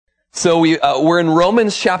So we're in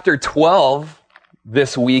Romans chapter 12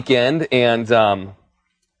 this weekend, and I'm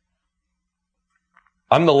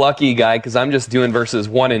the lucky guy because I'm just doing verses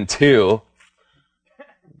 1 and 2.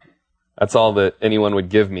 That's all that anyone would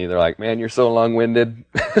give me. They're like, man, you're so long-winded.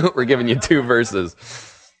 We're giving you 2 verses.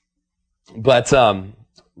 But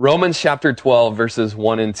Romans chapter 12, verses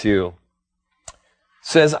 1 and 2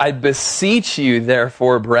 says, I beseech you,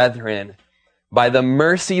 therefore, brethren, by the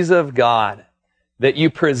mercies of God, that you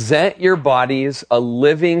present your bodies a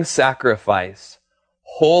living sacrifice,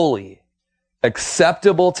 holy,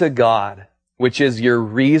 acceptable to God, which is your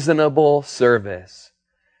reasonable service.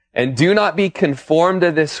 And do not be conformed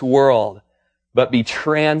to this world, but be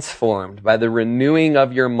transformed by the renewing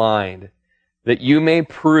of your mind, that you may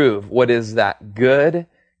prove what is that good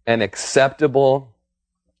and acceptable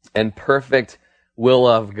and perfect will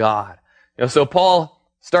of God. So Paul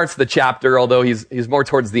starts the chapter, although he's more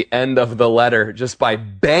towards the end of the letter, just by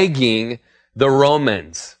begging the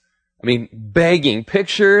Romans. I mean, begging.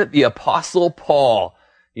 Picture the Apostle Paul,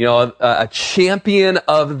 a champion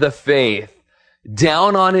of the faith,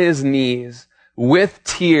 down on his knees with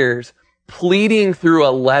tears, pleading through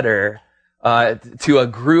a letter to a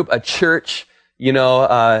group, a church,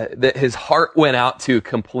 that his heart went out to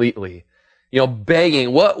completely.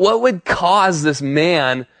 Begging. What would cause this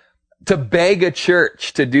man to beg a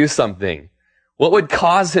church to do something? What would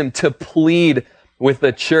cause him to plead with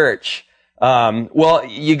the church? Well,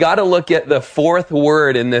 you got to look at the 4th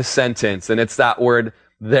word in this sentence, and it's that word,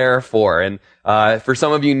 therefore. And for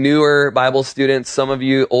some of you newer Bible students, some of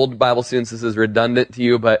you old Bible students, this is redundant to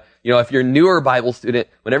you, but if you're a newer Bible student,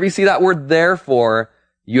 whenever you see that word, therefore,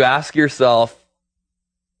 you ask yourself,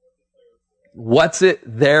 what's it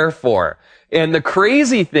there for? And the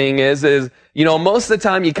crazy thing is, most of the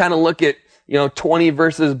time you kind of look at, 20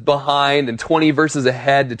 verses behind and 20 verses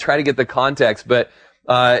ahead to try to get the context. But,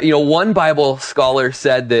 one Bible scholar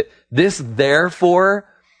said that this therefore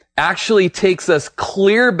actually takes us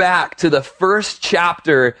clear back to the first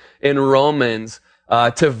chapter in Romans,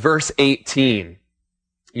 to verse 18,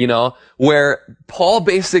 where Paul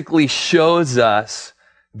basically shows us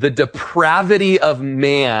the depravity of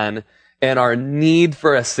man and our need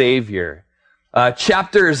for a Savior.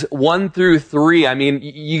 Chapters 1 through 3,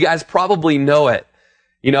 you guys probably know it,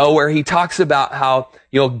 where he talks about how,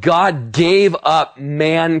 God gave up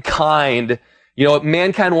mankind.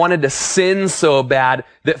 Mankind wanted to sin so bad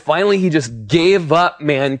that finally he just gave up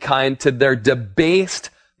mankind to their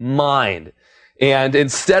debased mind. And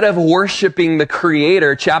instead of worshiping the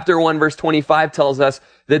Creator, chapter 1 verse 25 tells us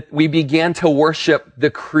that we began to worship the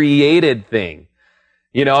created thing.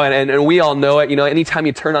 And we all know it, anytime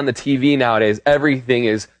you turn on the TV nowadays, everything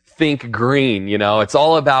is think green, it's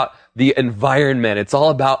all about the environment. It's all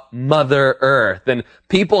about Mother Earth. And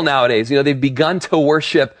people nowadays, they've begun to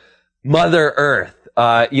worship Mother Earth.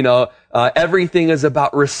 Everything is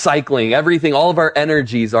about recycling. Everything, all of our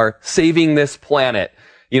energies are saving this planet.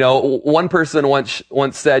 One person once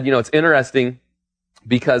said, it's interesting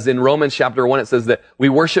because in Romans chapter 1, it says that we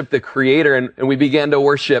worship the Creator and we began to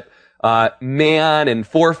worship man and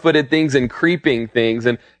 4-footed things and creeping things.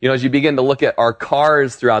 And, as you begin to look at our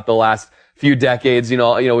cars throughout the last few decades,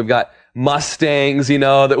 we've got Mustangs,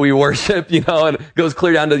 that we worship, and it goes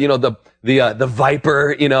clear down to, the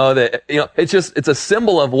Viper, it's a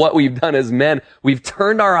symbol of what we've done as men. We've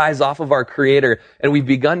turned our eyes off of our Creator and we've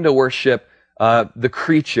begun to worship, the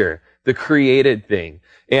creature, the created thing.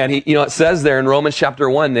 And it says there in Romans chapter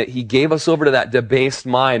 1 that he gave us over to that debased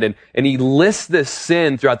mind, and he lists this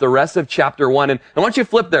sin throughout the rest of chapter 1. And I want you to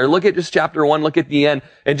flip there, look at just chapter 1, look at the end,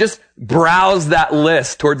 and just browse that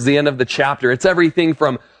list towards the end of the chapter. It's everything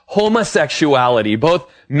from homosexuality, both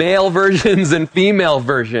male versions and female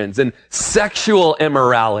versions, and sexual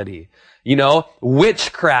immorality,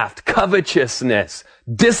 witchcraft, covetousness,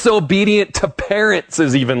 disobedient to parents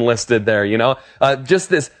is even listed there, just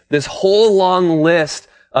this whole long list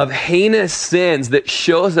of heinous sins that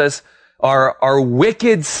shows us our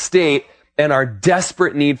wicked state and our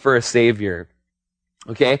desperate need for a Savior.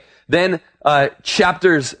 Okay? Then,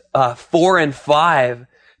 chapters 4 and 5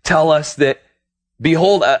 tell us that,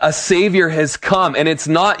 behold, a Savior has come, and it's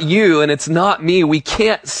not you and it's not me. We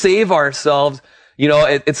can't save ourselves.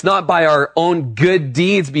 It's not by our own good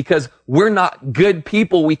deeds because we're not good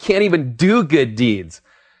people. We can't even do good deeds.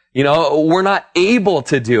 We're not able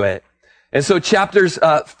to do it. And so chapters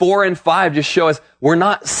 4 and 5 just show us we're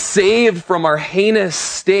not saved from our heinous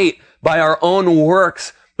state by our own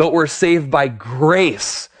works, but we're saved by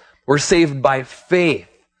grace. We're saved by faith.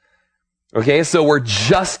 Okay, so we're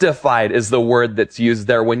justified is the word that's used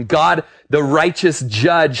there. When God, the righteous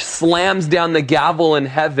judge, slams down the gavel in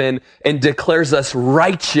heaven and declares us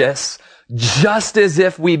righteous, just as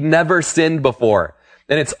if we'd never sinned before.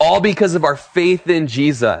 And it's all because of our faith in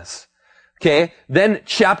Jesus. Okay, then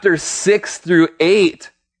chapters 6 through 8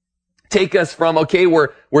 take us from, okay, we're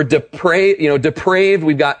depraved,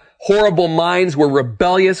 we've got horrible minds, we're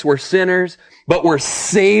rebellious, we're sinners, but we're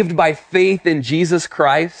saved by faith in Jesus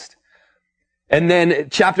Christ. And then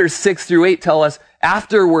chapters 6 through 8 tell us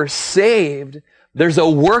after we're saved, there's a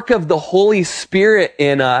work of the Holy Spirit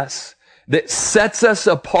in us that sets us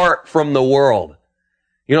apart from the world.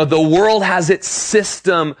 You know, the world has its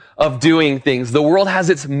system of doing things. The world has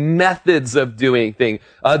its methods of doing things.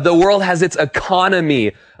 The world has its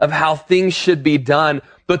economy of how things should be done.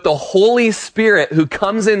 But the Holy Spirit who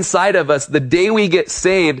comes inside of us the day we get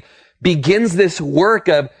saved begins this work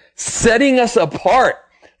of setting us apart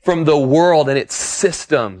from the world and its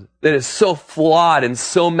system that is so flawed and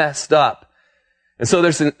so messed up. And so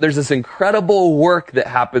there's this incredible work that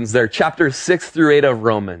happens there, chapters 6 through 8 of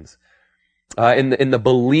Romans, in the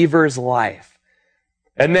believer's life.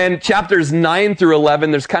 And then chapters 9 through 11,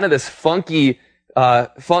 there's kind of this funk there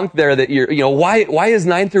that why is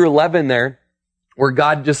 9 through 11 there, where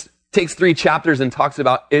God just takes 3 chapters and talks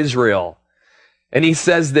about Israel. And he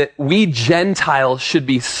says that we Gentiles should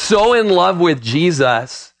be so in love with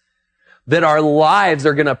Jesus that our lives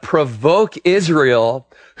are going to provoke Israel,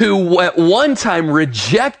 who at one time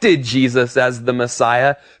rejected Jesus as the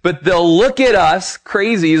Messiah, but they'll look at us,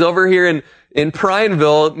 crazies over here in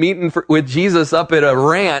Prineville, meeting with Jesus up at a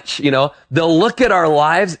ranch, they'll look at our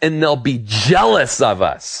lives and they'll be jealous of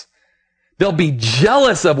us. They'll be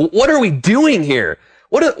jealous of, what are we doing here?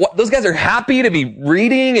 Those guys are happy to be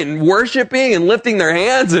reading and worshiping and lifting their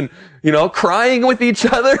hands and, crying with each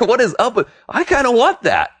other. What is up with, I kind of want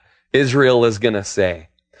that, Israel is going to say.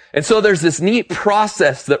 And so there's this neat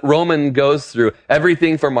process that Romans goes through,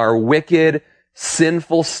 everything from our wicked,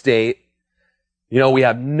 sinful state. We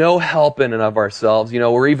have no help in and of ourselves.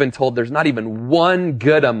 We're even told there's not even one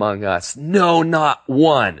good among us. No, not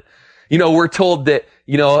one. We're told that,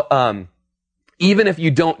 even if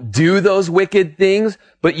you don't do those wicked things,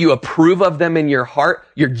 but you approve of them in your heart,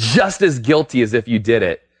 you're just as guilty as if you did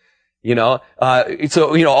it.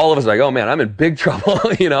 So all of us are like, oh man, I'm in big trouble,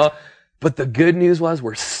 But the good news was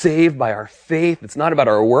we're saved by our faith. It's not about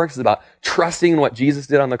our works. It's about trusting in what Jesus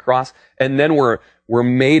did on the cross. And then we're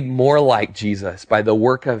made more like Jesus by the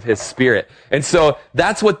work of his Spirit. And so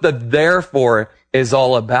that's what the therefore is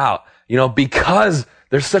all about. Because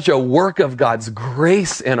there's such a work of God's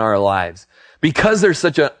grace in our lives, because there's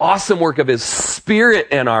such an awesome work of his Spirit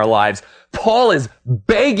in our lives, Paul is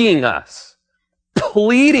begging us,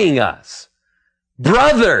 pleading us,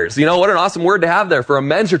 brothers, what an awesome word to have there for a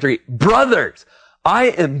men's retreat. Brothers,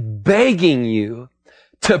 I am begging you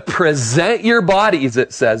to present your bodies,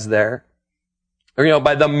 it says there, or,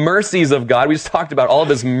 by the mercies of God. We just talked about all of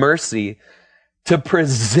his mercy, to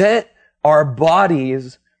present our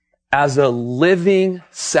bodies as a living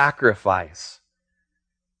sacrifice.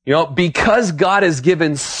 Because God has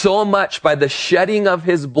given so much by the shedding of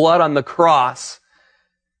his blood on the cross,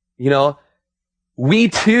 we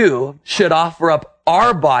too should offer up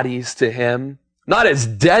our bodies to him, not as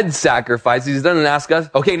dead sacrifices. He doesn't ask us,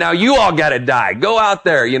 okay, now you all gotta die. Go out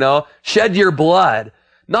there, shed your blood.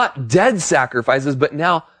 Not dead sacrifices, but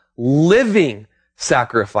now living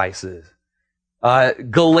sacrifices.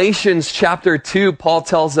 Galatians chapter 2, Paul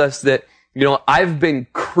tells us that, I've been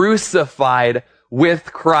crucified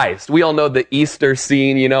with Christ. We all know the Easter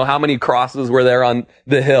scene, how many crosses were there on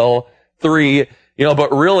the hill? 3.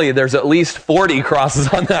 But really there's at least 40 crosses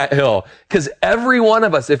on that hill. Because every one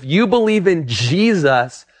of us, if you believe in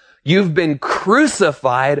Jesus, you've been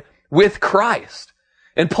crucified with Christ.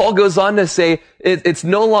 And Paul goes on to say, it's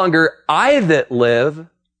no longer I that live,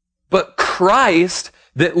 but Christ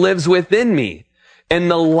that lives within me.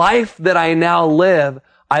 And the life that I now live,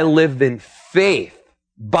 I live in faith,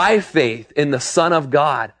 by faith in the Son of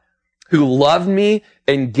God, who loved me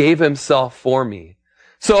and gave himself for me.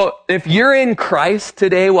 So if you're in Christ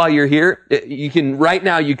today while you're here, you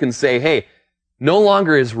can say, hey, no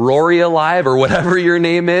longer is Rory alive or whatever your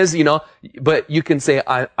name is, but you can say,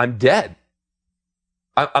 I'm dead.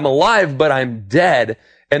 I'm alive, but I'm dead.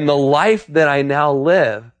 And the life that I now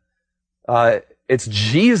live, it's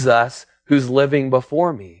Jesus who's living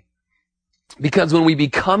before me. Because when we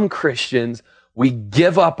become Christians, we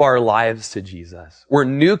give up our lives to Jesus. We're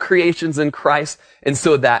new creations in Christ. And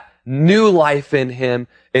so that new life in him,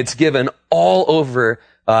 it's given all over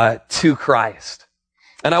to Christ.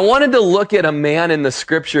 And I wanted to look at a man in the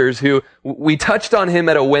scriptures who we touched on him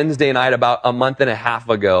at a Wednesday night about a month and a half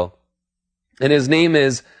ago. And his name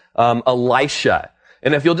is Elisha.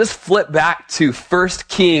 And if you'll just flip back to 1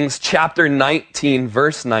 Kings chapter 19,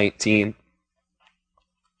 verse 19.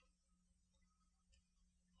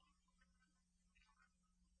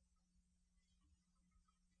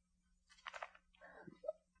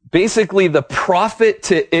 Basically, the prophet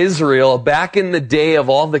to Israel back in the day of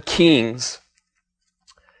all the kings,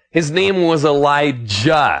 his name was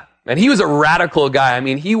Elijah. And he was a radical guy. I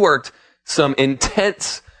mean, he worked some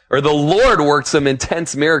intense, or the Lord worked some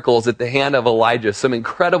intense miracles at the hand of Elijah, some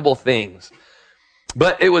incredible things.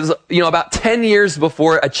 But it was, about 10 years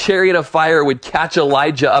before a chariot of fire would catch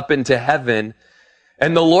Elijah up into heaven.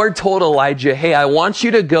 And the Lord told Elijah, hey, I want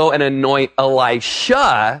you to go and anoint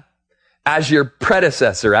Elisha as your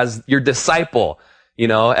predecessor, as your disciple,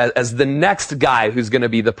 as the next guy who's going to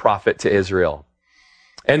be the prophet to Israel.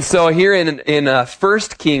 And so here in 1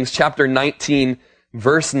 Kings chapter 19,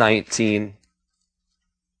 verse 19,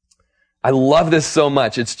 I love this so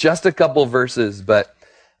much. It's just a couple verses, but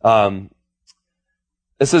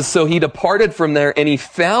it says, so he departed from there and he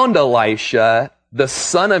found Elisha, the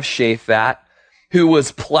son of Shaphat, who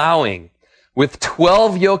was plowing with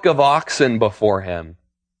 12 yoke of oxen before him.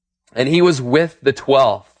 And he was with the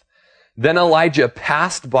 12th. Then Elijah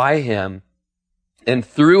passed by him and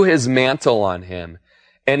threw his mantle on him.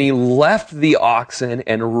 And he left the oxen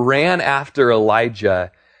and ran after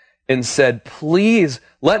Elijah and said, please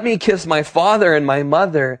let me kiss my father and my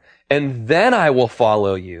mother, and then I will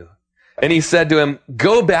follow you. And he said to him,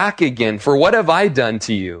 go back again, for what have I done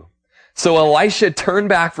to you? So Elisha turned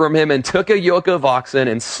back from him and took a yoke of oxen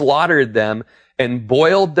and slaughtered them and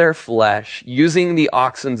boiled their flesh using the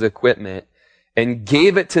oxen's equipment and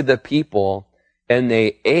gave it to the people, and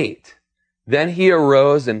they ate. Then he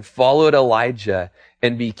arose and followed Elijah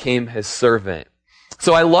and became his servant.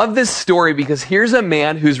 So I love this story because here's a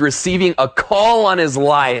man who's receiving a call on his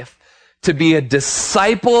life to be a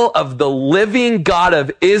disciple of the living God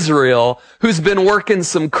of Israel, who's been working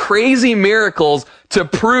some crazy miracles to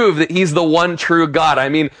prove that he's the one true God. I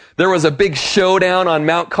mean, there was a big showdown on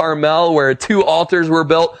Mount Carmel where 2 altars were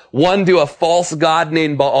built, one to a false god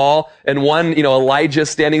named Baal, and one, Elijah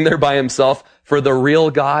standing there by himself for the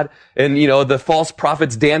real God. And, the false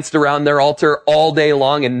prophets danced around their altar all day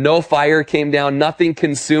long and no fire came down. Nothing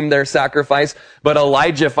consumed their sacrifice. But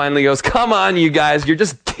Elijah finally goes, come on, you guys, you're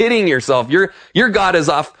just kidding yourself. Your God is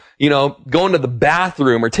off, going to the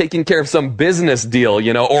bathroom or taking care of some business deal,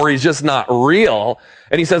 or he's just not real.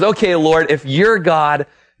 And he says, okay, Lord, if you're God,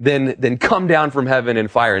 then come down from heaven in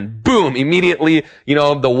fire. And boom, immediately,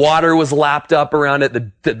 the water was lapped up around it.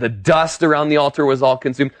 The dust around the altar was all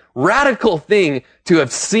consumed. Radical thing to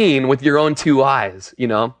have seen with your own 2 eyes,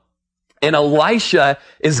 And Elisha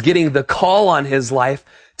is getting the call on his life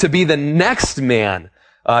to be the next man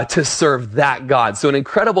to serve that God. So an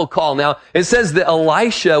incredible call. Now, it says that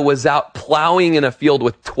Elisha was out plowing in a field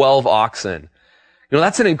with 12 oxen.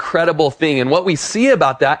 That's an incredible thing. And what we see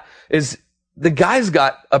about that is the guy's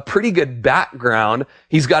got a pretty good background.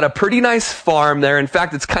 He's got a pretty nice farm there. In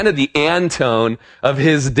fact, it's kind of the Antone of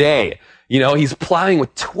his day. He's plowing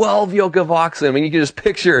with 12 yoke of oxen. I mean, you can just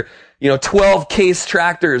picture, 12 Case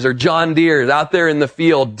tractors or John Deeres out there in the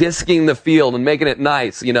field, disking the field and making it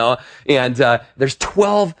nice, and there's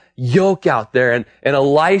 12 yoke out there, and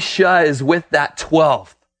Elisha is with that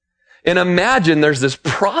 12th. And imagine there's this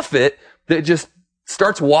prophet that just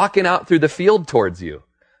starts walking out through the field towards you.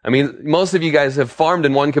 I mean, most of you guys have farmed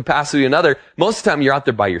in one capacity or another. Most of the time you're out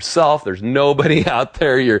there by yourself. There's nobody out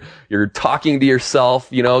there. You're talking to yourself,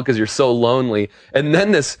 because you're so lonely. And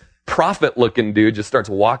then this prophet looking dude just starts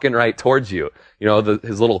walking right towards you.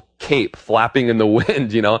 His little cape flapping in the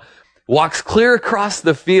wind, walks clear across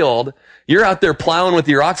the field. You're out there plowing with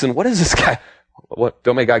your oxen. What is this guy? What?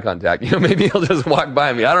 Don't make eye contact. Maybe he'll just walk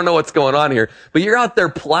by me. I don't know what's going on here, but you're out there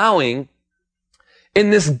plowing.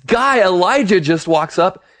 And this guy, Elijah, just walks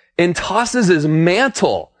up and tosses his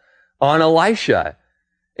mantle on Elisha.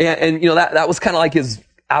 And that was kind of like his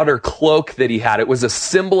outer cloak that he had. It was a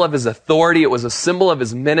symbol of his authority. It was a symbol of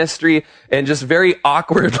his ministry. And just very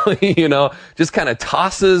awkwardly, just kind of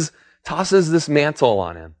tosses this mantle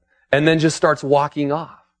on him and then just starts walking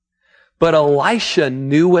off. But Elisha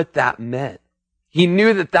knew what that meant. He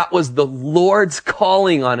knew that was the Lord's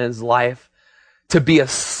calling on his life to be a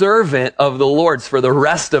servant of the Lord's for the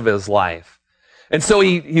rest of his life. And so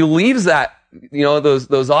he leaves that,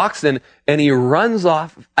 those oxen, and he runs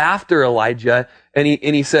off after Elijah, and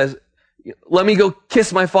he says, let me go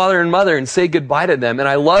kiss my father and mother and say goodbye to them. And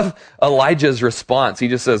I love Elijah's response. He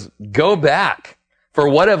just says, go back, for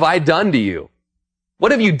what have I done to you?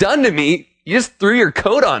 What have you done to me? You just threw your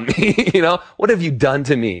coat on me. What have you done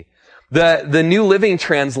to me? The New Living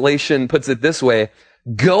Translation puts it this way: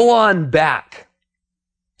 go on back,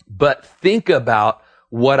 but think about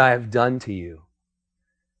what I've done to you.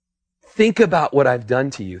 Think about what I've done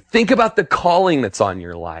to you. Think about the calling that's on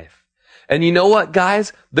your life. And you know what,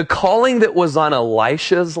 guys? The calling that was on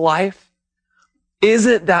Elisha's life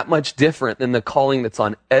isn't that much different than the calling that's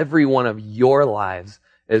on every one of your lives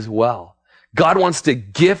as well. God wants to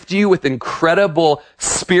gift you with incredible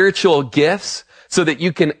spiritual gifts so that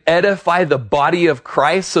you can edify the body of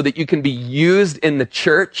Christ, so that you can be used in the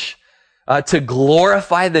church to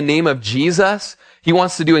glorify the name of Jesus. He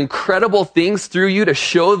wants to do incredible things through you to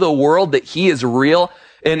show the world that he is real.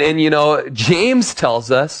 And James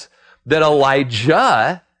tells us that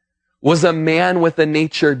Elijah was a man with a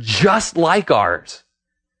nature just like ours.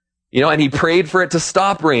 And he prayed for it to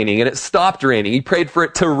stop raining, and it stopped raining. He prayed for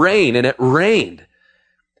it to rain, and it rained.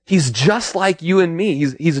 He's just like you and me.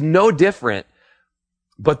 He's no different.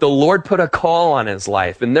 But the Lord put a call on his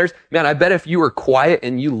life. And I bet if you were quiet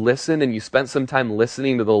and you listened and you spent some time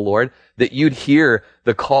listening to the Lord, that you'd hear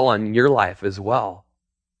the call on your life as well.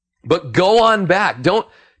 But go on back. Don't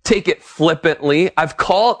take it flippantly. I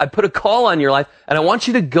put a call on your life, and I want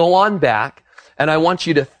you to go on back, and I want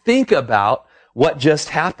you to think about what just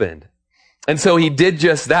happened. And so he did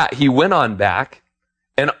just that. He went on back,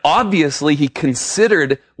 and obviously he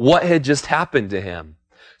considered what had just happened to him.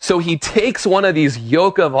 So he takes one of these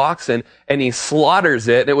yoke of oxen and he slaughters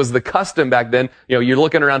it. And it was the custom back then. You're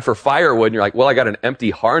looking around for firewood and you're like, well, I got an empty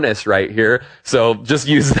harness right here. So just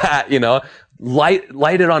use that,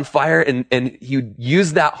 light it on fire. And he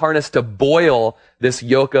used that harness to boil this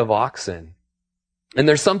yoke of oxen. And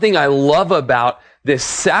there's something I love about this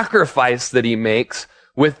sacrifice that he makes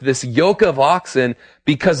with this yoke of oxen,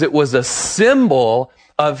 because it was a symbol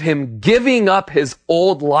of him giving up his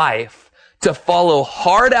old life to follow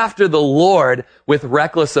hard after the Lord with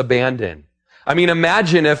reckless abandon. I mean,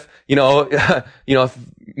 imagine if, if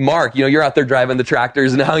Mark, you're out there driving the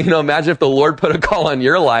tractors now, imagine if the Lord put a call on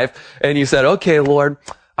your life and you said, okay, Lord,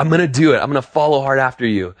 I'm going to do it. I'm going to follow hard after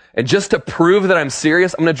you. And just to prove that I'm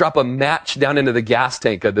serious, I'm going to drop a match down into the gas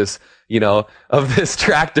tank of this, of this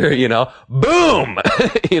tractor, boom,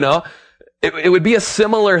 it would be a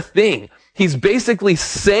similar thing. He's basically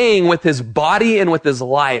saying with his body and with his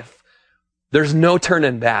life, there's no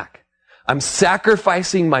turning back. I'm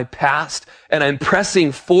sacrificing my past and I'm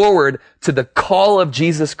pressing forward to the call of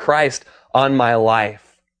Jesus Christ on my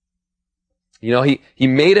life. He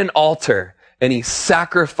made an altar and he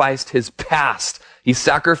sacrificed his past. He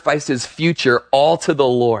sacrificed his future all to the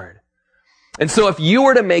Lord. And so if you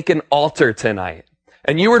were to make an altar tonight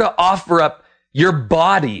and you were to offer up your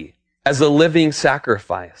body as a living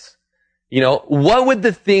sacrifice, what would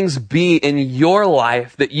the things be in your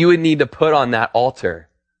life that you would need to put on that altar?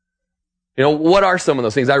 What are some of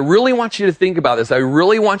those things? I really want you to think about this. I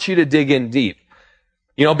really want you to dig in deep.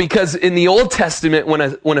 Because in the Old Testament,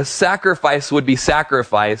 when a sacrifice would be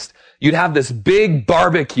sacrificed, you'd have this big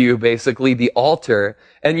barbecue, basically, the altar,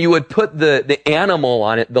 and you would put the animal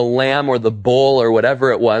on it, the lamb or the bull or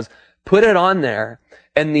whatever it was, put it on there,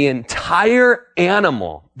 and the entire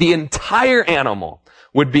animal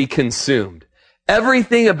would be consumed.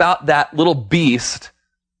 Everything about that little beast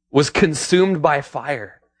was consumed by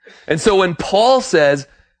fire. And so when Paul says,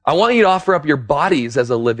 I want you to offer up your bodies as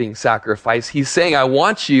a living sacrifice, he's saying, I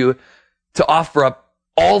want you to offer up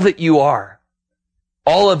all that you are.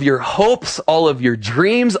 All of your hopes, all of your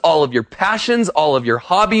dreams, all of your passions, all of your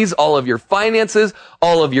hobbies, all of your finances,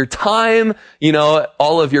 all of your time,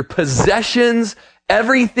 all of your possessions,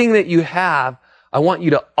 everything that you have, I want you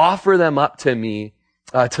to offer them up to me,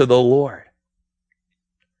 to the Lord.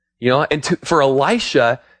 And for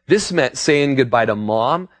Elisha, this meant saying goodbye to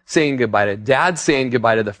mom, saying goodbye to dad, saying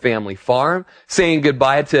goodbye to the family farm, saying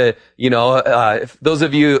goodbye to, if those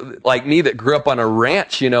of you like me that grew up on a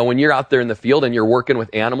ranch, when you're out there in the field and you're working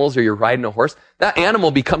with animals or you're riding a horse, that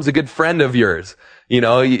animal becomes a good friend of yours.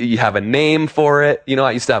 You have a name for it.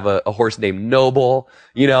 I used to have a horse named Noble,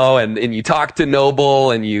 and you talk to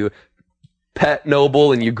Noble and you pet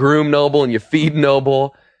Noble and you groom Noble and you feed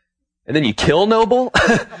Noble. And then you kill Noble.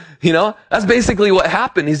 That's basically what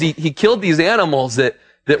happened is he killed these animals that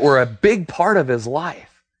were a big part of his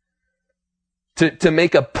life to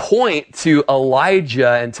make a point to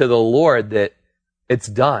Elijah and to the Lord that it's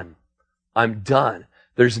done. I'm done.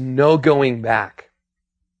 There's no going back.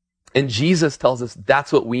 And Jesus tells us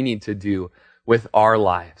that's what we need to do with our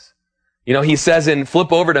lives. He says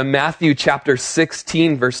flip over to Matthew chapter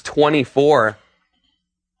 16, verse 24.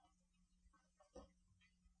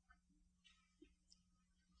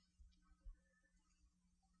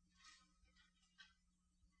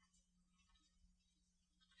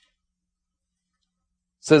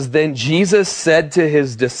 says, then Jesus said to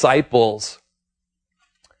his disciples,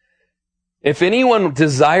 if anyone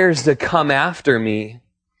desires to come after me,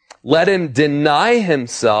 let him deny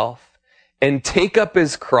himself and take up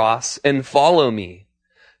his cross and follow me.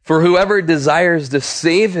 For whoever desires to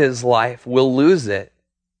save his life will lose it.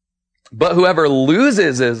 But whoever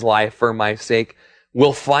loses his life for my sake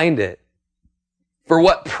will find it. For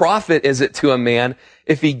what profit is it to a man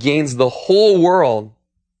if he gains the whole world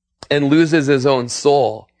and loses his own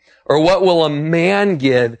soul? Or what will a man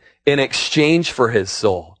give in exchange for his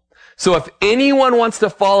soul? So if anyone wants to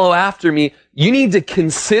follow after me, you need to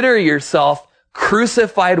consider yourself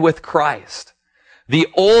crucified with Christ. The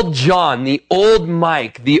old John, the old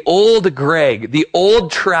Mike, the old Greg, the old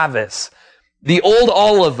Travis, the old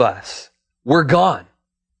all of us, we're gone.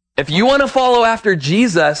 If you want to follow after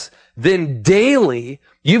Jesus, then daily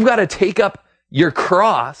you've got to take up your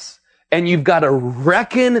cross and you've got to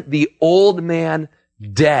reckon the old man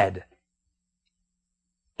dead.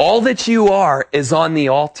 All that you are is on the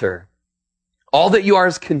altar. All that you are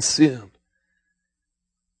is consumed.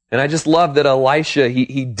 And I just love that Elisha,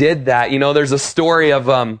 he did that. You know, there's a story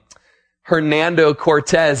of Hernando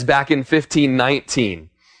Cortez back in 1519.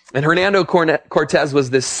 And Hernando Cortez was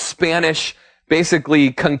this Spanish,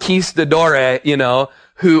 basically conquistador, you know,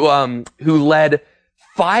 who led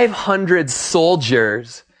 500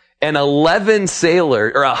 soldiers and 11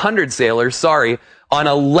 sailors, or 100 sailors, sorry, on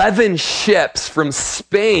 11 ships from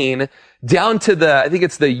Spain down to I think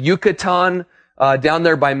it's the Yucatan, down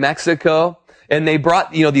there by Mexico. And they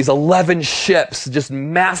brought, you know, these 11 ships, just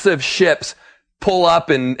massive ships, pull up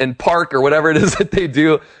and park or whatever it is that they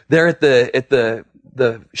do there at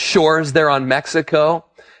the shores there on Mexico.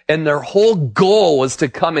 And their whole goal was to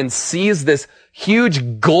come and seize this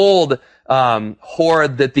huge gold,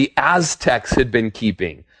 hoard that the Aztecs had been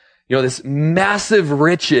keeping. You know, this massive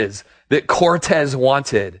riches that Cortez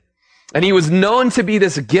wanted. And he was known to be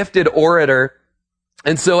this gifted orator.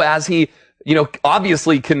 And so as he, you know,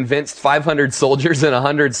 obviously convinced 500 soldiers and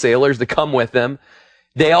 100 sailors to come with him,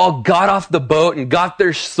 they all got off the boat and got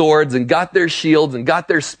their swords and got their shields and got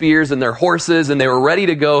their spears and their horses, and they were ready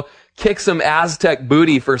to go kick some Aztec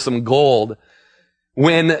booty for some gold.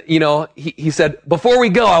 When, you know, he said, before we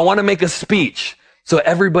go, I want to make a speech. So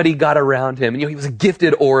everybody got around him. And, you know, he was a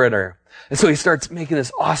gifted orator. And so he starts making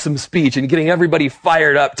this awesome speech and getting everybody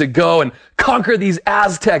fired up to go and conquer these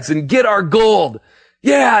Aztecs and get our gold.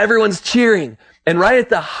 Yeah, everyone's cheering. And right at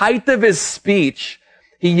the height of his speech,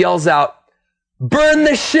 he yells out, burn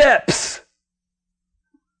the ships!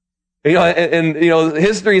 You know, and you know,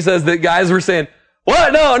 history says that guys were saying,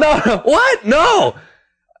 what? No, what? No!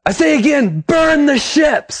 I say again, burn the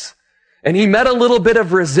ships! And he met a little bit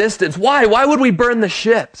of resistance. Why? Why would we burn the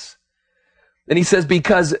ships? And he says,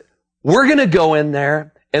 because we're gonna go in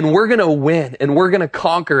there and we're gonna win and we're gonna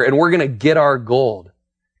conquer and we're gonna get our gold.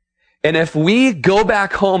 And if we go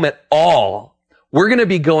back home at all, we're going to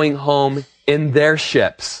be going home in their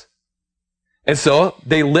ships. And so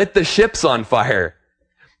they lit the ships on fire.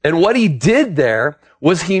 And what he did there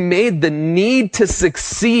was he made the need to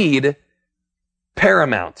succeed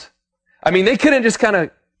paramount. I mean, they couldn't just kind of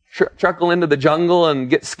truckle into the jungle and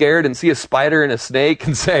get scared and see a spider and a snake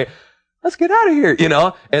and say, let's get out of here, you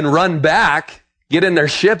know, and run back, get in their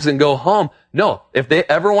ships and go home. No, if they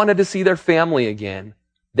ever wanted to see their family again,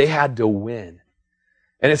 they had to win.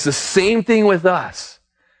 And it's the same thing with us.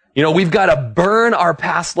 You know, we've got to burn our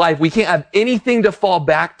past life. We can't have anything to fall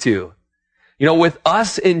back to. You know, with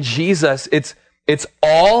us in Jesus, it's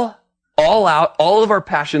all out, all of our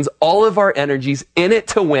passions, all of our energies in it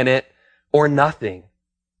to win it or nothing.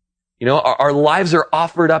 You know, our lives are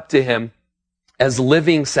offered up to him as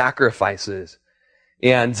living sacrifices.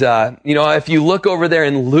 And, you know, if you look over there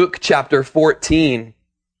in Luke chapter 14,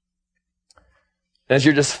 as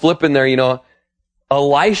you're just flipping there, you know,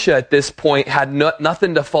 Elisha at this point had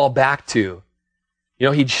nothing to fall back to. You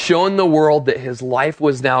know, he'd shown the world that his life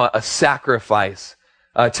was now a sacrifice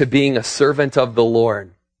to being a servant of the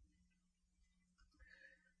Lord.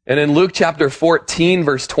 And in Luke chapter 14,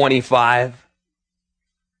 verse 25,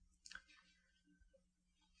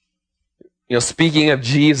 you know, speaking of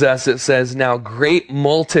Jesus, it says, now great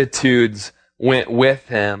multitudes went with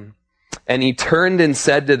him, and he turned and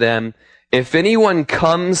said to them, if anyone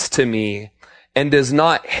comes to me and does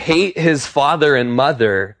not hate his father and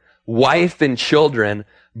mother, wife and children,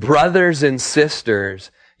 brothers and sisters,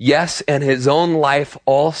 yes, and his own life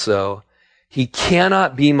also, he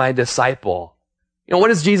cannot be my disciple. You know,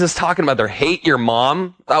 what is Jesus talking about there? Hate your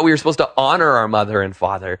mom? I thought we were supposed to honor our mother and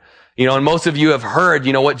father. You know, and most of you have heard,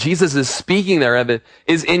 you know, what Jesus is speaking there of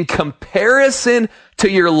is in comparison to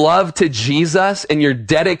your love to Jesus and your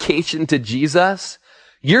dedication to Jesus,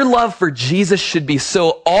 Your love for Jesus should be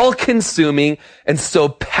so all-consuming and so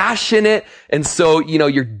passionate and so,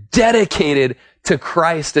 you're dedicated to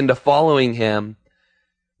Christ and to following him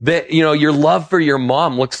that, your love for your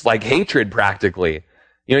mom looks like hatred practically.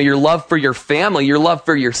 Your love for your family, your love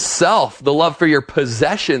for yourself, the love for your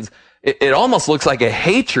possessions, it almost looks like a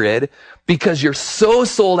hatred because you're so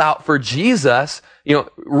sold out for Jesus,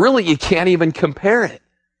 really you can't even compare it.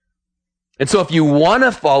 And so if you want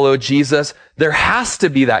to follow Jesus, there has to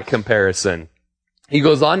be that comparison. He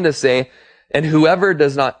goes on to say, and whoever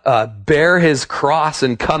does not bear his cross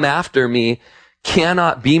and come after me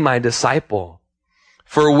cannot be my disciple.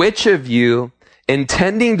 For which of you,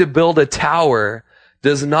 intending to build a tower,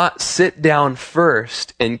 does not sit down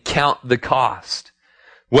first and count the cost,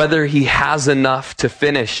 whether he has enough to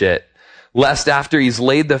finish it, lest after he's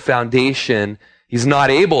laid the foundation, he's not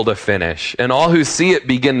able to finish. And all who see it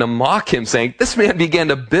begin to mock him, saying, this man began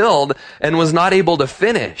to build and was not able to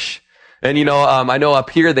finish. And I know up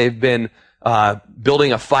here they've been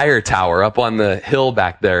building a fire tower up on the hill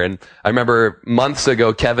back there. And I remember months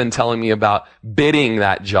ago, Kevin telling me about bidding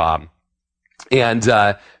that job. And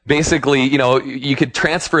basically, you could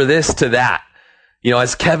transfer this to that.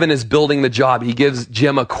 As Kevin is building the job, he gives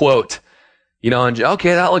Jim a quote, and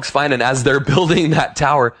okay, that looks fine. And as they're building that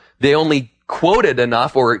tower, they only quoted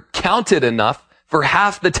enough or counted enough for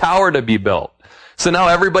half the tower to be built. So now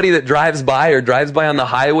everybody that drives by on the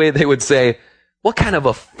highway, they would say, what kind of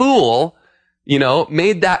a fool,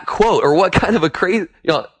 made that quote? Or what kind of a crazy,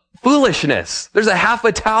 foolishness. There's a half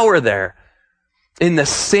a tower there. In the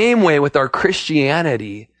same way with our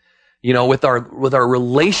Christianity, with our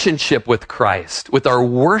relationship with Christ, with our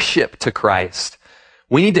worship to Christ,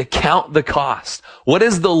 we need to count the cost. What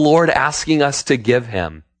is the Lord asking us to give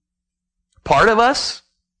him? Part of us?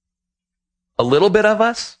 A little bit of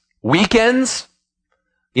us? Weekends?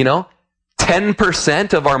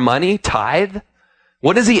 10% of our money, tithe?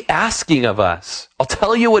 What is he asking of us? I'll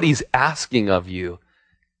tell you what he's asking of you.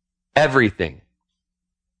 Everything.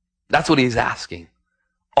 That's what he's asking.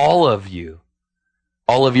 All of you.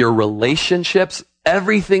 All of your relationships,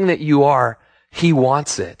 everything that you are, he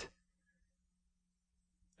wants it.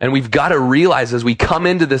 And we've got to realize as we come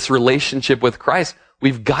into this relationship with Christ,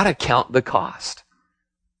 we've got to count the cost.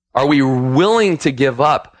 Are we willing to give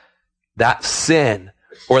up that sin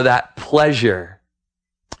or that pleasure,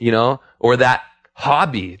 or that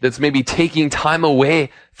hobby that's maybe taking time away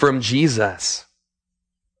from Jesus?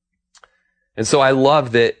 And so I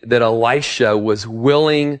love that Elisha was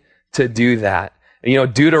willing to do that.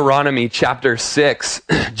 And Deuteronomy chapter 6,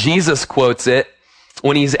 Jesus quotes it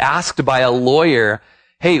when he's asked by a lawyer,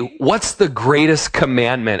 hey, what's the greatest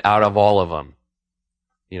commandment out of all of them?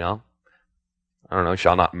 I don't know,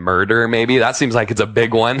 shall not murder maybe. That seems like it's a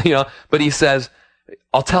big one, But he says,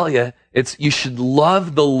 I'll tell you, you should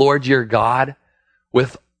love the Lord your God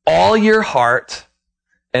with all your heart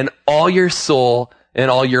and all your soul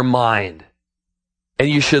and all your mind. And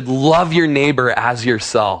you should love your neighbor as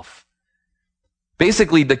yourself.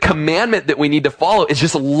 Basically, the commandment that we need to follow is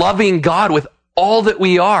just loving God with all that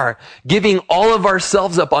we are, giving all of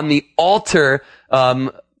ourselves up on the altar,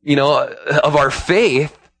 of our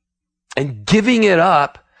faith, and giving it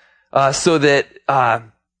up so that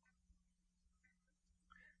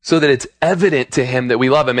it's evident to him that we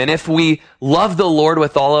love him. And if we love the Lord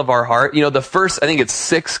with all of our heart, the first, I think it's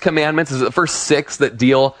 6 commandments, is the first 6 that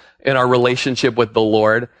deal in our relationship with the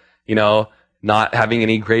Lord, not having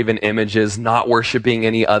any graven images, not worshiping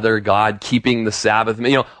any other God, keeping the Sabbath,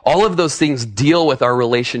 all of those things deal with our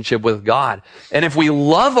relationship with God. And if we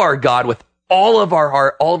love our God with all of our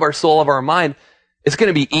heart, all of our soul, all of our mind, it's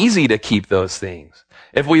going to be easy to keep those things.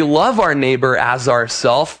 If we love our neighbor as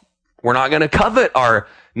ourself, we're not going to covet our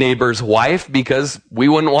neighbor's wife because we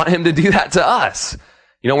wouldn't want him to do that to us.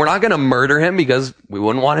 We're not going to murder him because we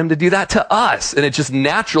wouldn't want him to do that to us. And it's just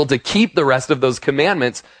natural to keep the rest of those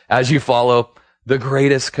commandments as you follow the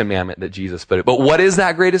greatest commandment that Jesus put it. But what is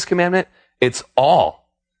that greatest commandment? It's all.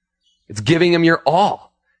 It's giving him your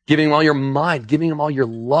all. Giving him all your mind. Giving him all your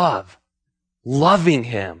love. Loving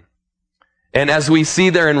him. And as we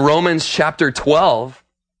see there in Romans chapter 12,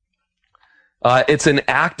 it's an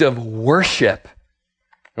act of worship.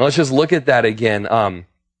 Now let's just look at that again.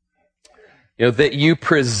 That you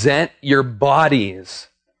present your bodies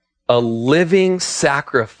a living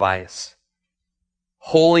sacrifice,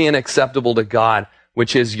 holy and acceptable to God,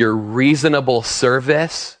 which is your reasonable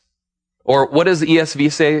service. Or what does the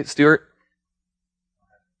ESV say, Stuart?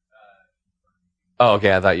 Oh,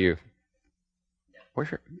 okay, I thought you.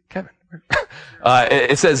 Where's your Kevin?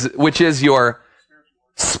 It says, which is your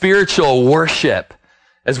spiritual worship.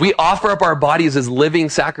 As we offer up our bodies as living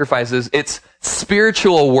sacrifices, it's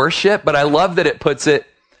spiritual worship, but I love that it puts it,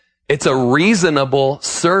 it's a reasonable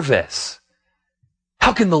service.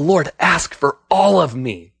 How can the Lord ask for all of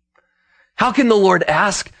me? How can the Lord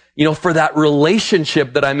ask, for that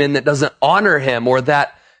relationship that I'm in that doesn't honor him, or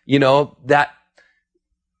that,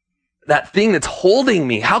 that thing that's holding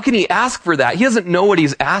me? How can he ask for that? He doesn't know what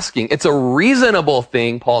he's asking. It's a reasonable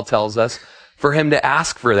thing, Paul tells us, for him to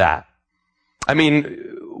ask for that. I mean,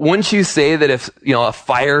 wouldn't you say that if, a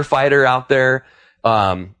firefighter out there,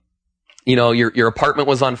 your apartment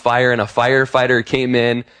was on fire and a firefighter came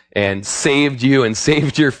in and saved you and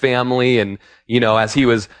saved your family, and, as he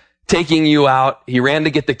was taking you out, he ran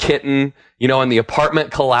to get the kitten, and the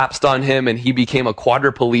apartment collapsed on him and he became a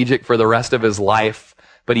quadriplegic for the rest of his life,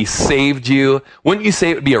 but he saved you. Wouldn't you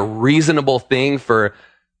say it would be a reasonable thing for,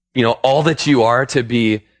 all that you are to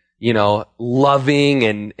be, loving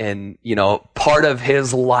and, part of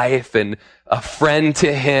his life and a friend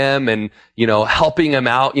to him and, helping him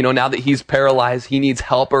out, now that he's paralyzed, he needs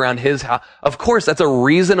help around his house. Of course, that's a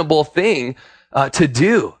reasonable thing, to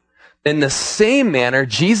do. In the same manner,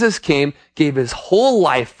 Jesus came, gave his whole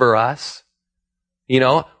life for us. He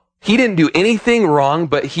didn't do anything wrong,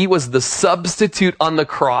 but he was the substitute on the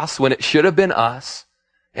cross when it should have been us,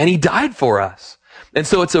 and he died for us. And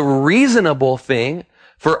so it's a reasonable thing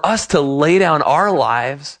for us to lay down our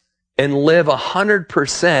lives and live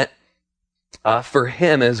 100% for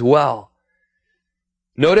him as well.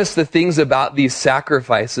 Notice the things about these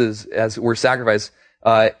sacrifices as we're sacrificed.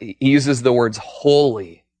 He uses the words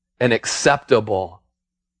holy and acceptable.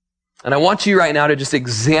 And I want you right now to just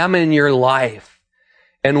examine your life.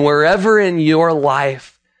 And wherever in your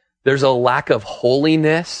life there's a lack of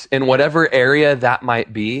holiness in whatever area that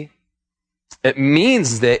might be, it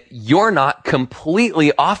means that you're not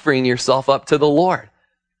completely offering yourself up to the Lord.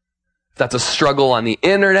 If that's a struggle on the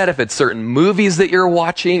internet, if it's certain movies that you're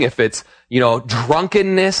watching, if it's,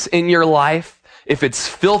 drunkenness in your life, if it's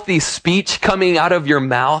filthy speech coming out of your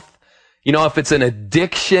mouth, if it's an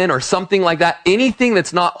addiction or something like that, anything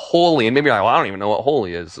that's not holy, and maybe you're like, well, I don't even know what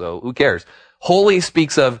holy is, so who cares? Holy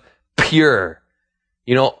speaks of pure,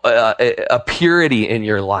 a purity in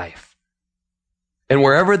your life. And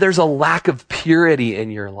wherever there's a lack of purity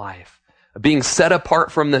in your life, being set apart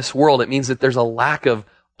from this world, it means that there's a lack of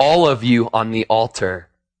all of you on the altar.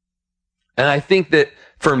 And I think that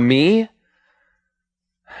for me,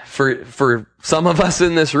 for some of us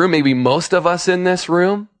in this room, maybe most of us in this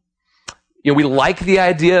room, we like the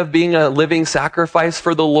idea of being a living sacrifice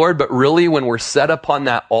for the Lord, but really when we're set upon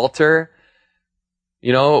that altar,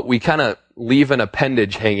 we kind of leave an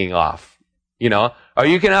appendage hanging off. Oh,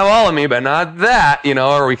 you can have all of me, but not that,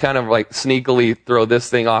 or we kind of like sneakily throw this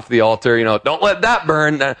thing off the altar, don't let that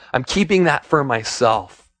burn. I'm keeping that for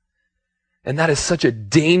myself. And that is such a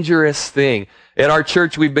dangerous thing. At our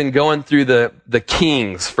church, we've been going through the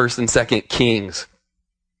Kings, 1st and 2nd Kings.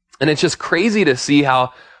 And it's just crazy to see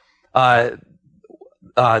how, the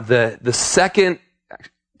second,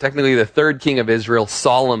 technically the third king of Israel,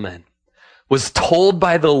 Solomon, was told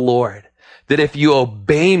by the Lord that if you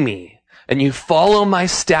obey me, and you follow my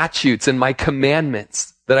statutes and my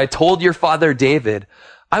commandments that I told your father David,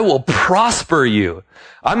 I will prosper you.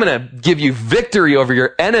 I'm going to give you victory over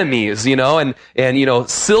your enemies, and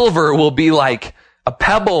silver will be like a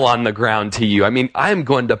pebble on the ground to you. I mean, I'm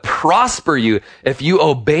going to prosper you if you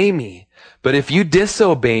obey me. But if you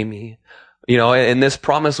disobey me, and this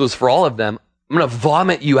promise was for all of them, I'm going to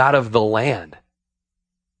vomit you out of the land.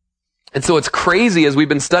 And so it's crazy as we've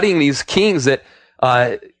been studying these kings that,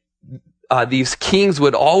 these kings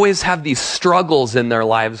would always have these struggles in their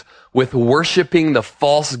lives with worshiping the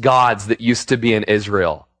false gods that used to be in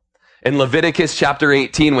Israel. In Leviticus chapter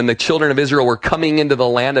 18, when the children of Israel were coming into the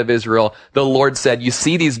land of Israel, the Lord said, you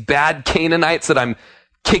see these bad Canaanites that I'm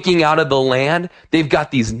kicking out of the land? They've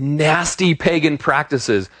got these nasty pagan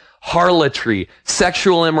practices, harlotry,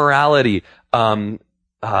 sexual immorality,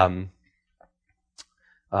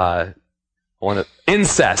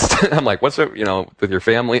 incest. I'm like, what's it, with your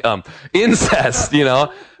family? Incest,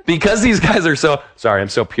 because these guys are so, sorry, I'm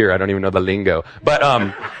so pure, I don't even know the lingo. But,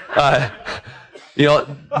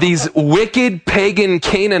 these wicked pagan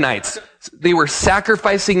Canaanites, they were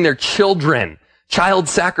sacrificing their children, child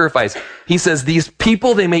sacrifice. He says, these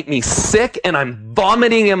people, they make me sick and I'm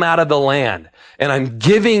vomiting them out of the land and I'm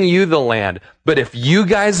giving you the land. But if you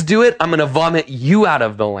guys do it, I'm going to vomit you out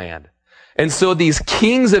of the land. And so these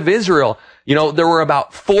kings of Israel, there were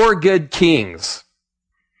about 4 good kings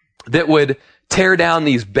that would tear down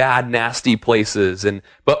these bad, nasty places.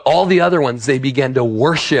 But all the other ones, they began to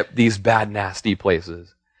worship these bad, nasty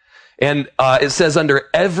places. And it says under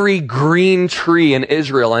every green tree in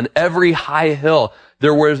Israel and every high hill,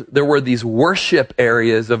 there were these worship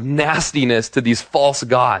areas of nastiness to these false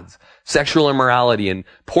gods, sexual immorality and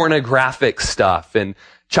pornographic stuff and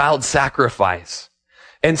child sacrifice.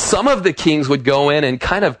 And some of the kings would go in and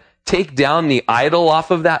kind of take down the idol off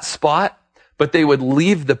of that spot, but they would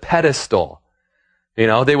leave the pedestal.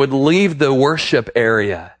 They would leave the worship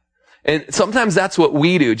area. And sometimes that's what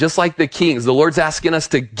we do, just like the kings. The Lord's asking us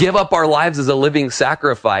to give up our lives as a living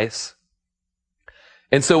sacrifice.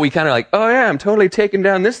 And so we kind of like, oh yeah, I'm totally taking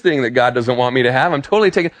down this thing that God doesn't want me to have. I'm totally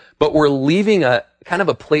taking, but we're leaving a kind of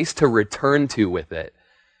a place to return to with it.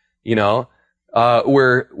 We're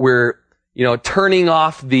turning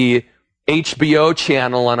off the HBO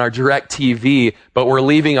channel on our direct TV, but we're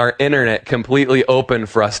leaving our internet completely open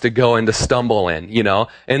for us to go and to stumble in,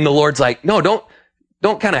 and the Lord's like, no, don't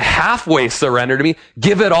kind of halfway surrender to me.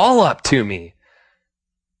 Give it all up to me.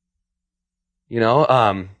 He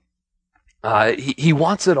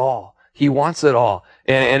wants it all. He wants it all.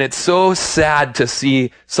 And it's so sad to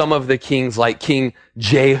see some of the kings like King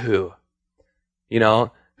Jehu,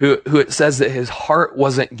 who it says that his heart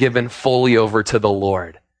wasn't given fully over to the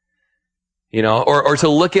Lord. Or to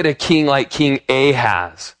look at a king like King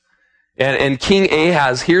Ahaz. And King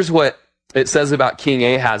Ahaz, here's what it says about King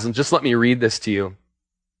Ahaz. And just let me read this to you.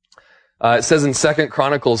 It says in 2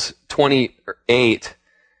 Chronicles 28,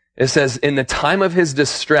 it says, in the time of his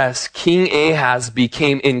distress, King Ahaz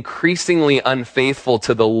became increasingly unfaithful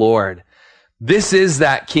to the Lord. This is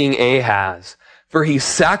that King Ahaz, for he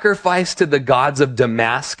sacrificed to the gods of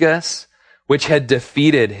Damascus, which had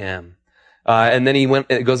defeated him. And then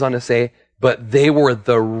it goes on to say, but they were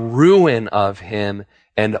the ruin of him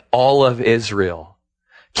and all of Israel.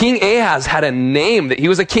 King Ahaz had a name that he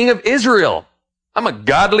was a king of Israel. I'm a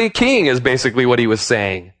godly king is basically what he was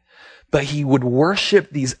saying. But he would worship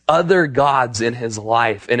these other gods in his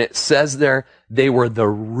life. And it says there, they were the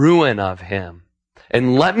ruin of him.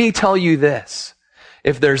 And let me tell you this.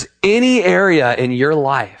 If there's any area in your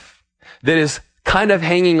life that is kind of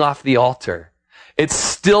hanging off the altar, it's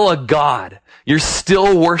still a god. You're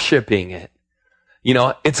still worshiping it.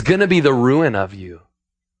 It's going to be the ruin of you.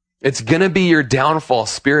 It's going to be your downfall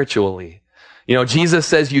spiritually. Jesus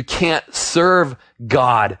says you can't serve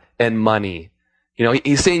God and money.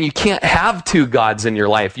 He's saying you can't have two gods in your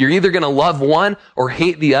life. You're either going to love one or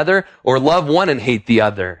hate the other, or love one and hate the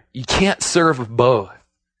other. You can't serve both.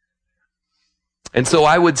 And so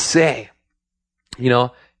I would say,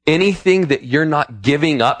 anything that you're not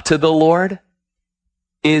giving up to the Lord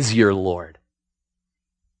is your Lord.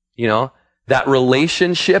 That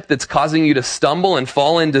relationship that's causing you to stumble and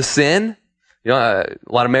fall into sin. A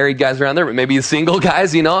lot of married guys around there, but maybe single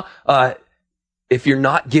guys, if you're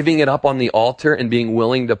not giving it up on the altar and being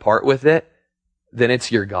willing to part with it, then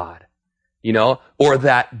it's your God, or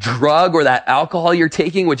that drug or that alcohol you're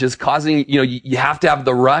taking, which is causing, you have to have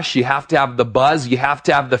the rush, you have to have the buzz, you have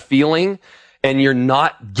to have the feeling, and you're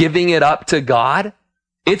not giving it up to God,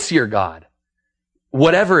 it's your God.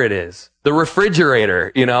 Whatever it is, the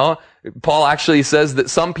refrigerator, Paul actually says that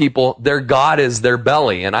some people, their God is their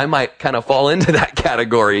belly, and I might kind of fall into that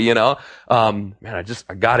category, man,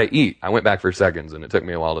 I gotta eat. I went back for seconds and it took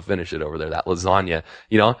me a while to finish it over there, that lasagna,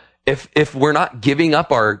 if we're not giving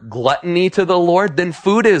up our gluttony to the Lord, then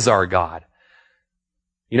food is our God.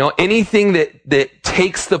 Anything that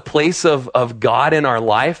takes the place of God in our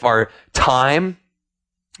life, our time,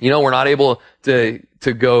 we're not able to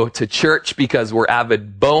go to church because we're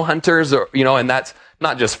avid bow hunters, or, and that's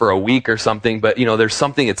not just for a week or something, but, there's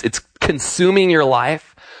something, it's consuming your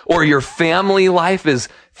life, or your family life is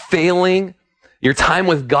failing. Your time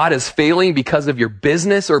with God is failing because of your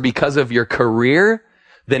business or because of your career,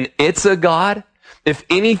 then it's a God. If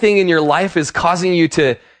anything in your life is causing you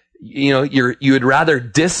to, you would rather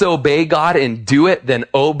disobey God and do it than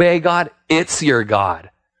obey God, it's your God.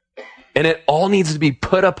 And it all needs to be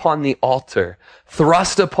put upon the altar,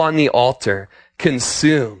 thrust upon the altar,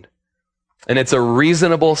 consumed. And it's a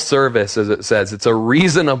reasonable service, as it says. It's a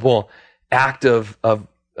reasonable act of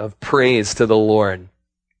praise to the Lord.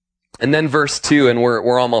 And then verse 2, and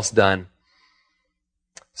we're almost done.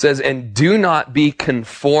 It says, and do not be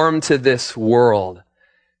conformed to this world,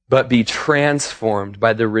 but be transformed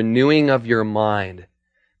by the renewing of your mind,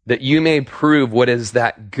 that you may prove what is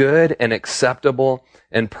that good and acceptable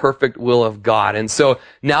and perfect will of God. And so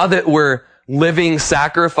now that we're living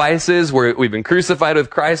sacrifices, we've been crucified with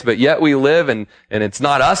Christ, but yet we live, and it's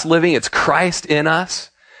not us living, it's Christ in us.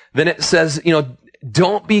 Then it says,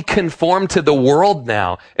 don't be conformed to the world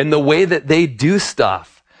now and the way that they do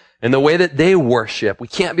stuff and the way that they worship. We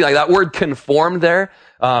can't be like that word conformed there.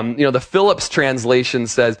 The Phillips translation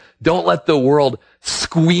says, don't let the world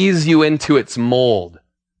squeeze you into its mold.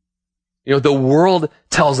 The world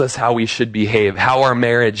tells us how we should behave, how our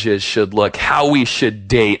marriages should look, how we should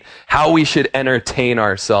date, how we should entertain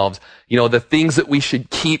ourselves, the things that we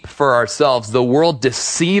should keep for ourselves. The world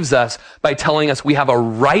deceives us by telling us we have a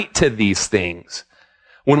right to these things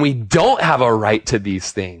when we don't have a right to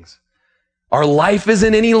these things. Our life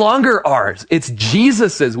isn't any longer ours. It's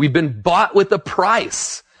Jesus's. We've been bought with a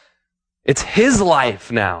price. It's his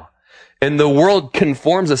life now. And the world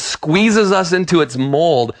conforms us, squeezes us into its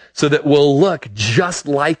mold so that we'll look just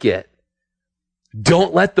like it.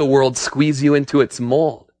 Don't let the world squeeze you into its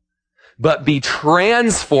mold, but be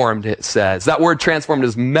transformed, it says. That word transformed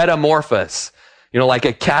is metamorphos. Like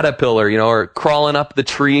a caterpillar, or crawling up the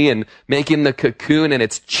tree and making the cocoon, and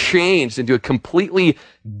it's changed into a completely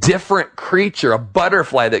different creature, a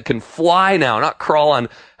butterfly that can fly now, not crawl on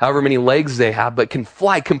however many legs they have, but can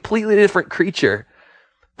fly, completely different creature.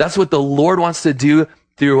 That's what the Lord wants to do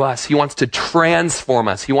through us. He wants to transform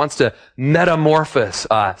us. He wants to metamorphose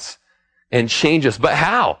us and change us. But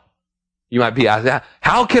how? You might be asking,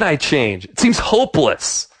 how can I change? It seems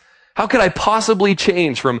hopeless. How could I possibly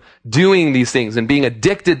change from doing these things and being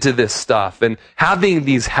addicted to this stuff and having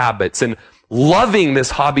these habits and loving this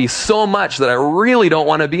hobby so much that I really don't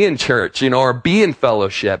want to be in church, or be in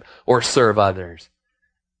fellowship or serve others?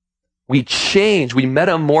 We change, we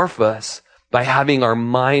metamorphose by having our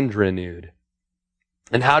mind renewed.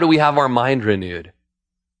 And how do we have our mind renewed?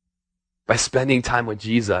 By spending time with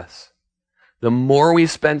Jesus. The more we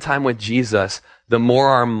spend time with Jesus, the more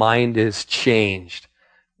our mind is changed.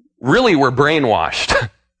 Really, we're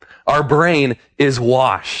brainwashed. Our brain is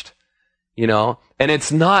washed, and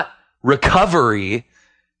it's not recovery.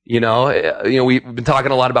 We've been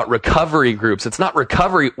talking a lot about recovery groups. It's not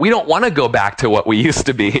recovery. We don't want to go back to what we used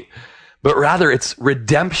to be, but rather it's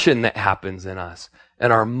redemption that happens in us.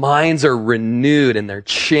 And our minds are renewed and they're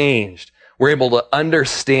changed. We're able to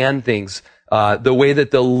understand things the way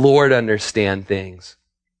that the Lord understands things.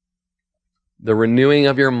 The renewing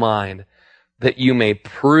of your mind, that you may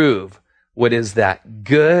prove what is that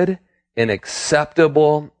good and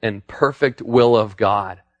acceptable and perfect will of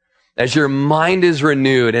God. As your mind is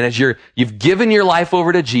renewed and as you've given your life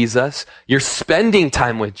over to Jesus, you're spending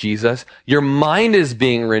time with Jesus, your mind is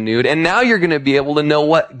being renewed, and now you're going to be able to know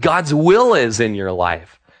what God's will is in your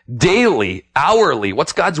life. Daily, hourly,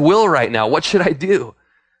 what's God's will right now? What should I do?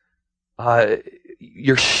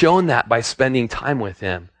 You're shown that by spending time with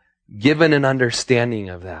him, given an understanding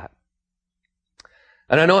of that.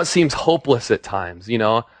 And I know it seems hopeless at times,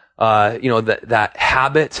 that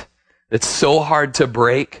habit that's so hard to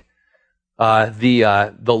break,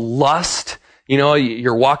 the lust,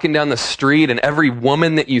 you're walking down the street and every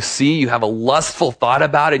woman that you see, you have a lustful thought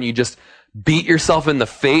about and you just beat yourself in the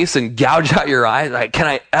face and gouge out your eyes. Like, can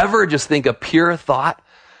I ever just think a pure thought?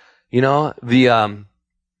 The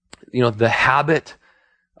habit,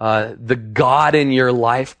 the God in your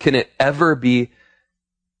life, can it ever be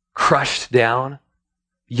crushed down?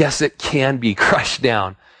 Yes, it can be crushed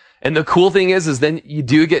down. And the cool thing is then you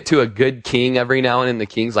do get to a good king every now and then. The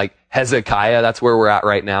kings like Hezekiah, that's where we're at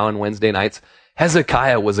right now on Wednesday nights.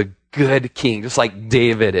 Hezekiah was a good king, just like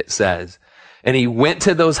David, it says. And he went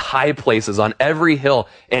to those high places on every hill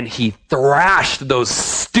and he thrashed those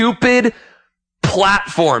stupid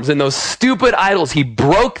platforms and those stupid idols. He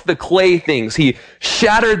broke the clay things. He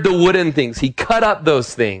shattered the wooden things. He cut up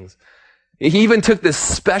those things. He even took this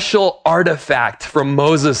special artifact from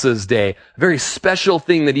Moses' day, a very special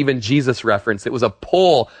thing that even Jesus referenced. It was a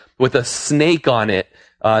pole with a snake on it,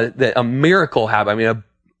 that a miracle happened. A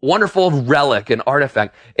wonderful relic, an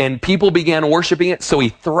artifact. And people began worshiping it, so he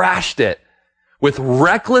thrashed it. With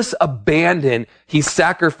reckless abandon, he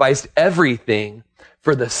sacrificed everything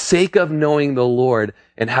for the sake of knowing the Lord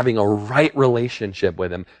and having a right relationship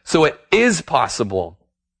with him. So it is possible.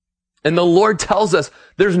 And the Lord tells us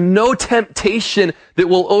there's no temptation that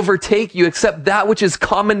will overtake you except that which is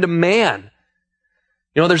common to man.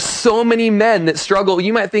 There's so many men that struggle.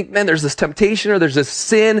 You might think, man, there's this temptation or there's this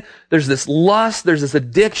sin, there's this lust, there's this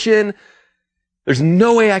addiction. There's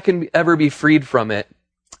no way I can ever be freed from it.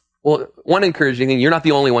 Well, one encouraging thing, you're not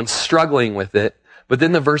the only one struggling with it. But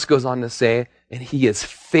then the verse goes on to say, and he is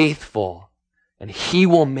faithful and he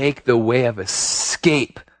will make the way of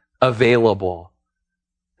escape available.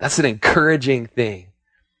 That's an encouraging thing.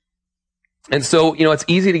 And so, it's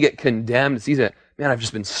easy to get condemned. It's easy to, man, I've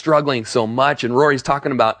just been struggling so much. And Rory's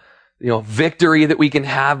talking about, victory that we can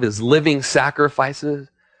have is living sacrifices.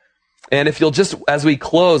 And if you'll just, as we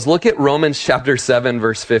close, look at Romans chapter 7,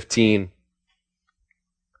 verse 15.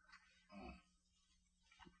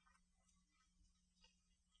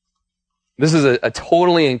 This is a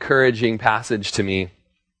totally encouraging passage to me.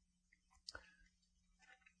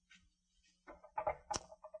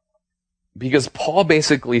 Because Paul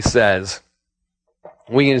basically says,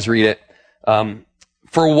 we can just read it,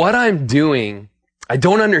 for what I'm doing, I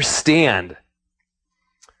don't understand.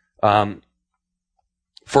 For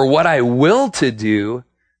what I will to do,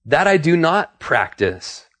 that I do not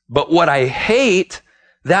practice. But what I hate,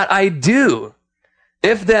 that I do.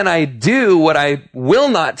 If then I do what I will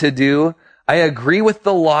not to do, I agree with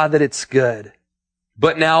the law that it's good.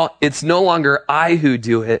 But now it's no longer I who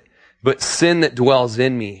do it, but sin that dwells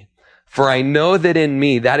in me. For I know that in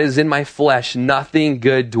me, that is in my flesh, nothing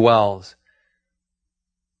good dwells.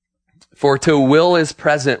 For to will is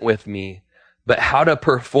present with me, but how to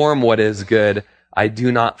perform what is good, I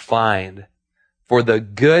do not find. For the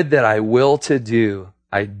good that I will to do,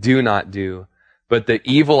 I do not do. But the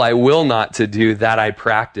evil I will not to do, that I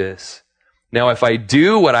practice. Now if I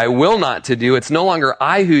do what I will not to do, it's no longer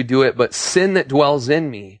I who do it, but sin that dwells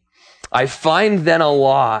in me. I find then a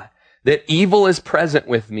law, that evil is present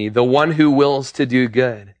with me, the one who wills to do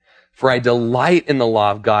good. For I delight in the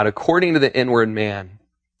law of God according to the inward man.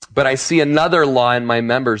 But I see another law in my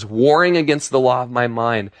members, warring against the law of my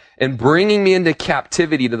mind, and bringing me into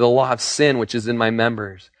captivity to the law of sin which is in my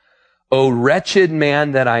members. O wretched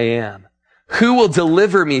man that I am, who will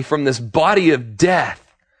deliver me from this body of death?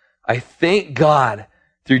 I thank God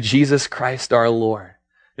through Jesus Christ our Lord.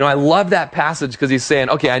 You know, I love that passage because he's saying,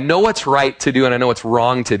 okay, I know what's right to do and I know what's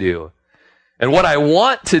wrong to do. And what I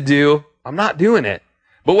want to do, I'm not doing it.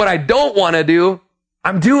 But what I don't want to do,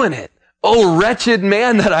 I'm doing it. Oh, wretched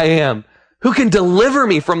man that I am, who can deliver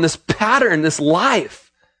me from this pattern, this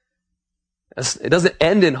life? It doesn't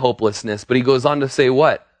end in hopelessness, but he goes on to say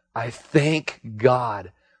what? I thank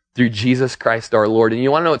God through Jesus Christ our Lord. And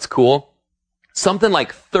you want to know what's cool? Something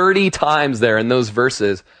like 30 times there in those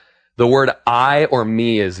verses, the word I or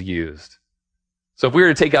me is used. So if we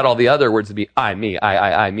were to take out all the other words, it'd be I, me,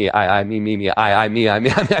 I, me, me, I, me, I,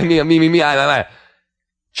 me, me, I.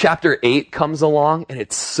 Chapter 8 comes along and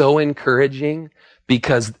it's so encouraging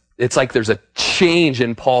because it's like there's a change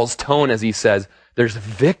in Paul's tone as he says, there's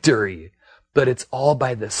victory, but it's all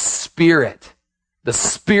by the Spirit. The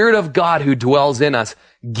Spirit of God who dwells in us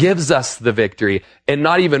gives us the victory. And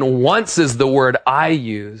not even once is the word I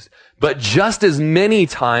used, but just as many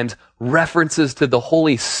times references to the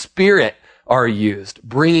Holy Spirit are used,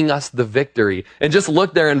 bringing us the victory. And just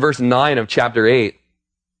look there in verse 9 of chapter 8.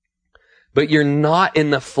 But you're not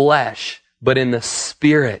in the flesh, but in the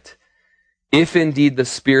Spirit, if indeed the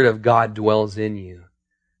Spirit of God dwells in you.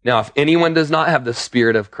 Now, if anyone does not have the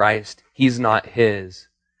Spirit of Christ, he's not his.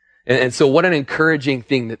 And so what an encouraging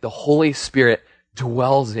thing that the Holy Spirit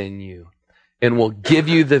dwells in you and will give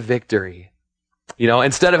you the victory. You know,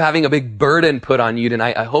 instead of having a big burden put on you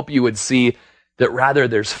tonight, I hope you would see that rather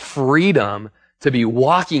there's freedom to be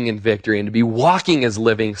walking in victory and to be walking as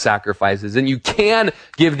living sacrifices. And you can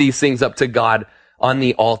give these things up to God on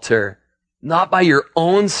the altar, not by your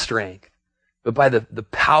own strength, but by the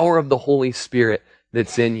power of the Holy Spirit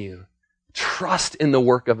that's in you. Trust in the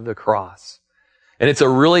work of the cross. And it's a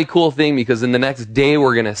really cool thing because in the next day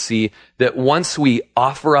we're going to see that once we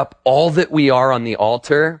offer up all that we are on the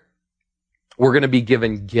altar, we're going to be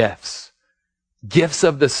given gifts. Gifts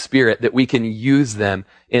of the Spirit that we can use them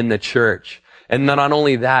in the church. And not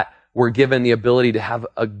only that, we're given the ability to have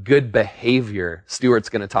a good behavior. Stuart's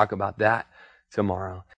going to talk about that tomorrow.